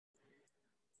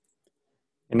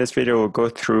In this video, we'll go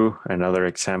through another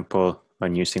example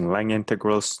on using line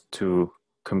integrals to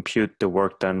compute the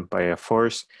work done by a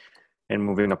force and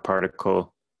moving a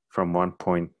particle from one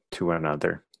point to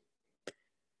another.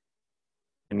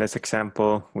 In this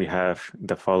example, we have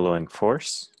the following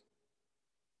force,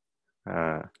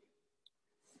 and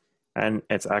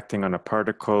it's acting on a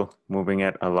particle, moving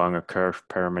it along a curve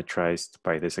parametrized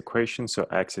by this equation. So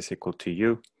x is equal to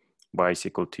u, y is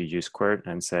equal to u squared,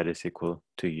 and z is equal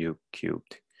to u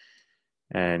cubed.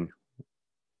 And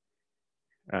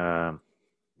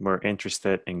we're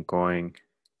interested in going,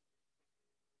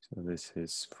 so this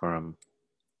is from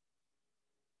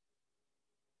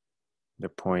the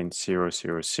point 0,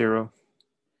 0, 0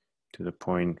 to the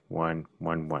point 1,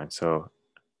 1, 1. So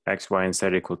x, y, and z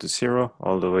equal to 0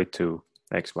 all the way to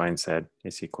x, y, and z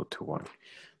is equal to 1.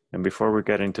 And before we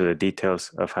get into the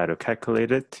details of how to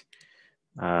calculate it,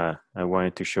 I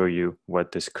wanted to show you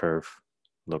what this curve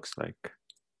looks like.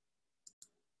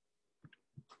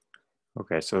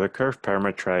 Okay, so the curve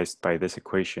parametrized by this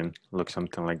equation looks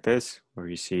something like this, where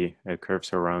you see it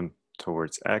curves around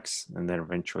towards x and then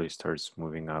eventually starts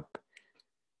moving up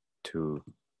to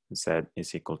z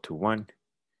is equal to 1,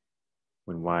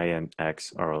 when y and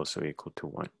x are also equal to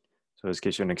 1. So this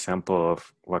gives you an example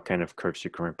of what kind of curves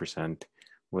you can represent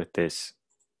with this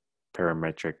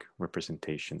parametric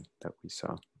representation that we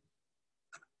saw.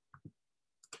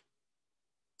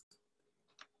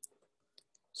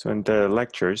 So in the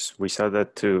lectures, we saw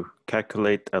that to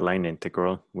calculate a line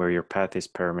integral where your path is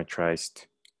parametrized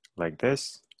like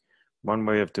this, one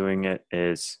way of doing it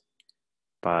is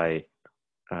by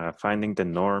finding the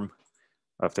norm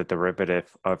of the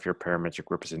derivative of your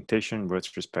parametric representation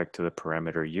with respect to the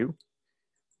parameter u,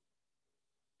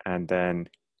 and then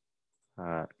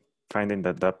finding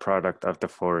the dot product of the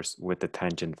force with the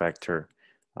tangent vector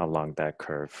along that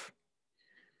curve.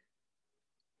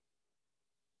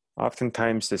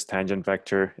 Oftentimes this tangent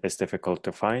vector is difficult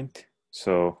to find,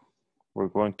 so we're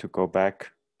going to backtrack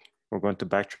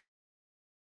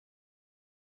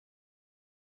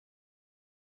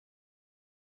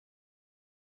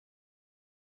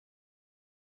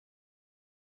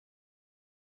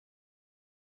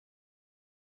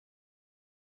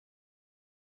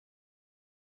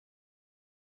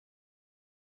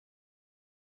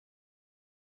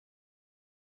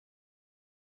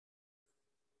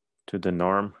to the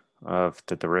norm of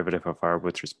the derivative of r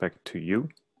with respect to u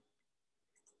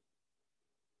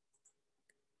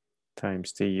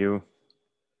times du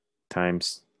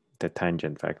times the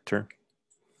tangent vector,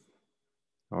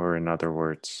 or in other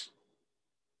words,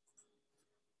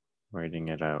 writing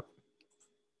it out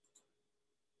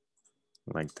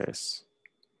like this.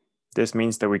 This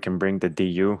means that we can bring the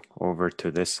du over to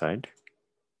this side.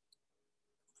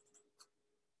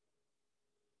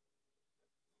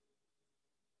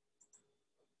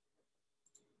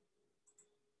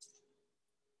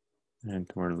 And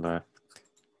we're left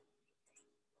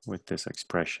with this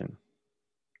expression.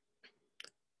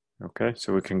 Okay,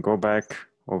 so we can go back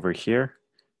over here,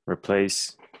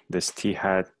 replace this t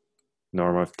hat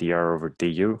norm of dr over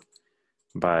du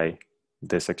by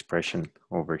this expression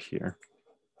over here.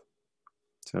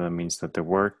 So that means that the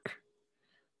work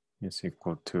is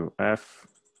equal to f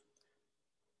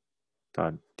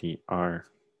dot dr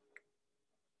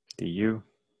du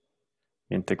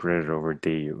integrated over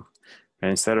du. And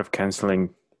instead of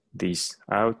canceling these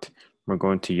out, we're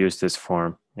going to use this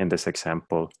form in this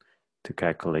example to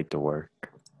calculate the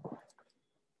work.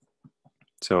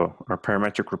 So our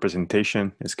parametric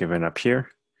representation is given up here.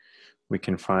 We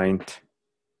can find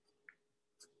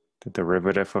the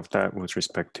derivative of that with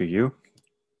respect to u.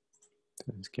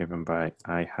 So it's given by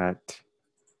I hat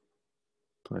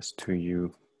plus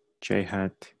 2u j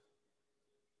hat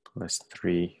plus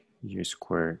 3u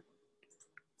squared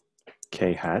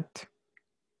k hat.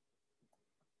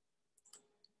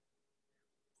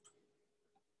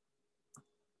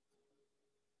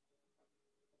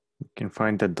 We can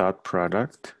find the dot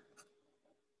product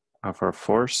of our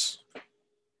force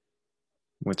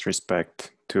with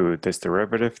respect to this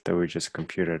derivative that we just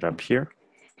computed up here.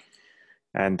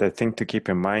 And the thing to keep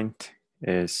in mind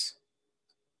is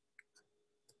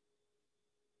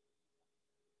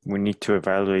we need to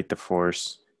evaluate the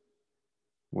force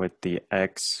with the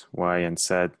x, y, and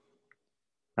z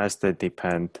as they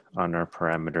depend on our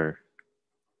parameter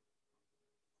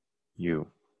u.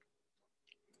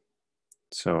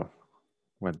 So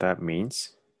what that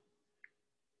means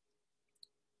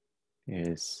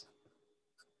is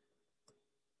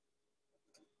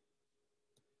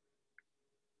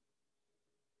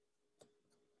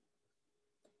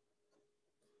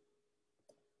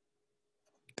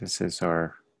this is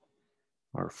our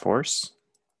force.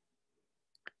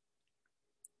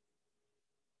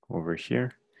 over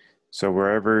here. So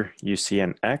wherever you see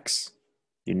an X,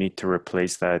 you need to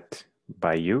replace that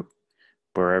by U.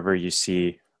 Wherever you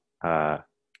see a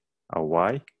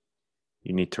Y,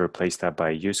 you need to replace that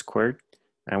by U squared.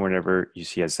 And whenever you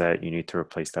see a Z, you need to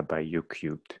replace that by U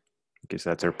cubed, because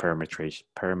that's our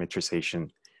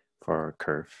parametrization for our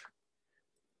curve.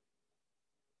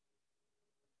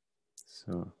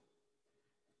 So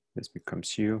this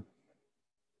becomes U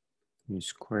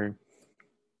squared,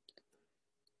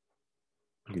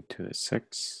 U to the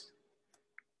 6,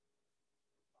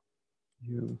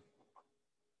 U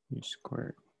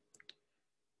squared,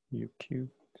 U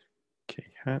cubed, K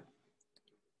hat.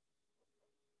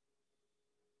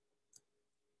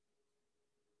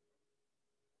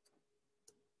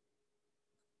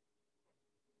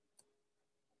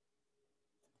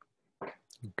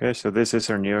 Okay, so this is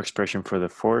our new expression for the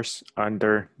force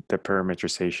under the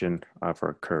parametrization of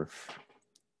our curve.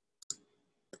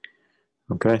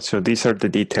 Okay, so these are the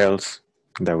details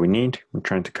that we need. We're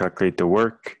trying to calculate the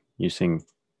work using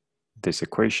this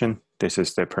equation. This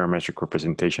is the parametric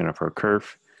representation of our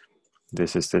curve.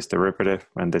 This is this derivative,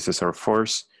 and this is our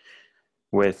force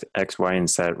with x, y, and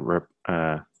z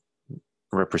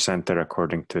represented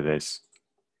according to this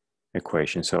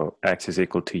equation. So x is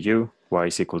equal to u, y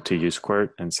is equal to u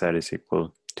squared, and z is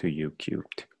equal to u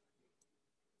cubed.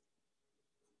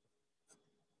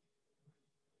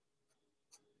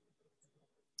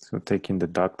 So taking the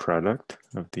dot product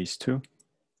of these two,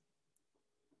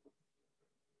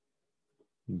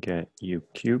 you get u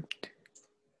cubed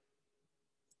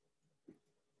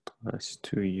plus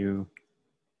 2u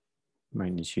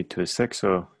minus u to the 6.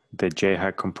 So the j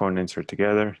hat components are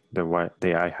together,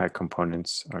 the I hat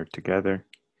components are together.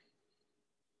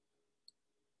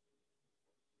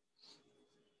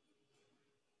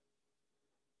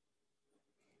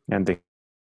 And the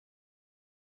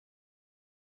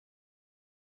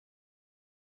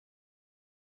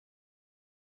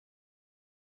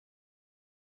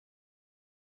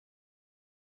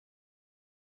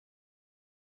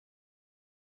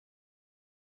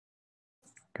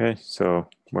okay, so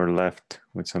we're left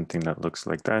with something that looks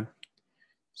like that.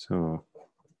 So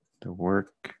the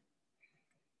work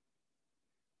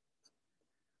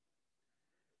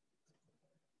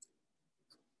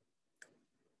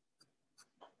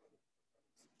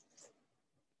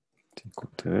is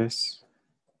equal to this.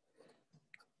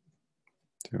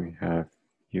 So we have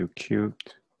u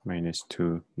cubed minus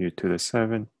 2u to the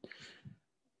 7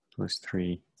 plus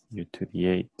 3u to the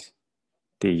 8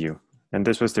 du. And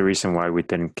this was the reason why we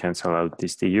didn't cancel out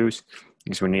these du's,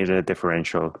 because we needed a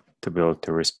differential to be able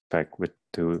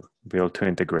to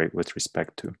integrate with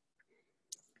respect to.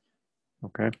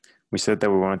 Okay, we said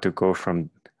that we want to go from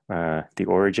the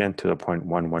origin to the point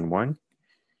 1, 1, 1.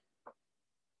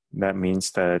 That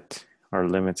means that our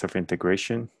limits of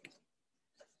integration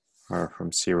are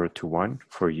from 0 to 1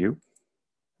 for u.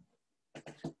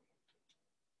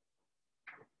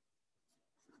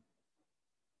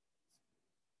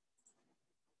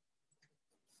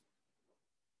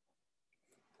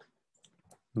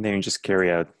 And then you just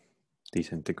carry out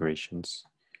these integrations.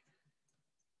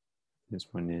 This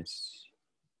one is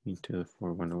e to the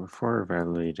 4, 1 over 4,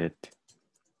 evaluated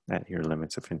at your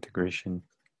limits of integration.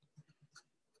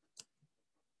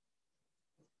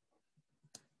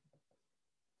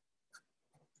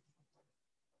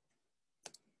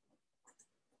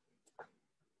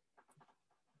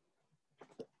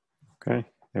 Okay,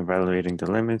 evaluating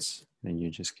the limits, and you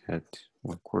just get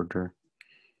 1/4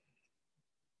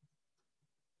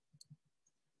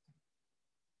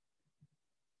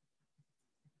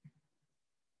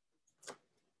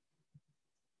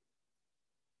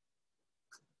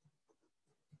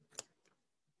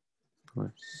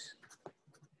 plus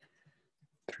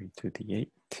 3 to the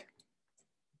 8.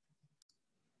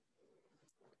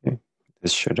 Okay,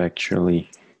 this should actually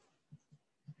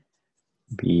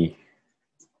be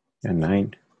a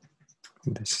 9.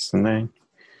 This is a 9.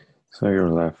 So you're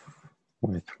left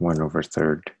with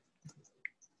 1/3,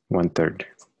 1/3.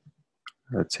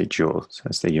 Let's say joules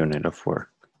as the unit of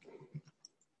work.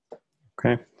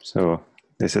 Okay, so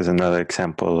this is another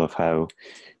example of how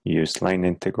you use line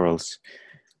integrals.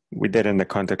 We did in the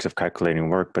context of calculating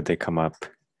work, but they come up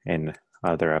in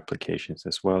other applications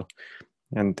as well.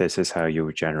 And this is how you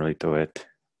would generally do it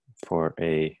for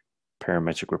a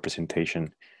parametric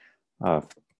representation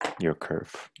of your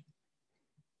curve.